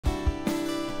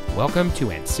Welcome to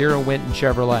Ancira-Winton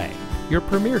Chevrolet, your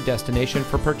premier destination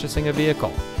for purchasing a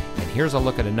vehicle. And here's a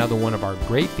look at another one of our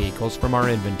great vehicles from our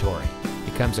inventory.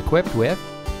 It comes equipped with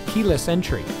keyless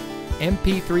entry,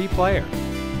 MP3 player,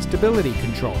 stability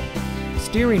control,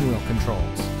 steering wheel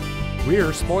controls,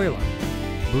 rear spoiler,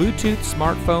 Bluetooth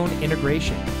smartphone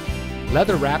integration,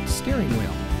 leather-wrapped steering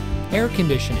wheel, air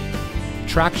conditioning,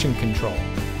 traction control,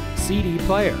 CD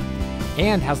player,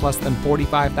 and has less than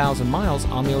 45,000 miles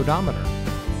on the odometer.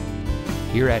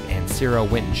 Here at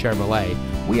Ancira-Winton Chevrolet,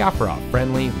 we offer a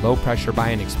friendly, low-pressure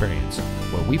buying experience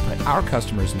where we put our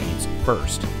customers' needs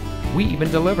first. We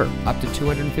even deliver up to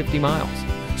 250 miles.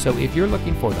 So if you're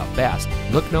looking for the best,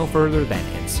 look no further than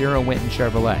Ancira-Winton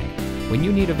Chevrolet. When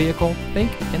you need a vehicle,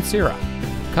 think Ancira.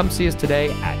 Come see us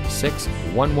today at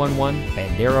 6111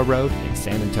 Bandera Road in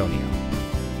San Antonio.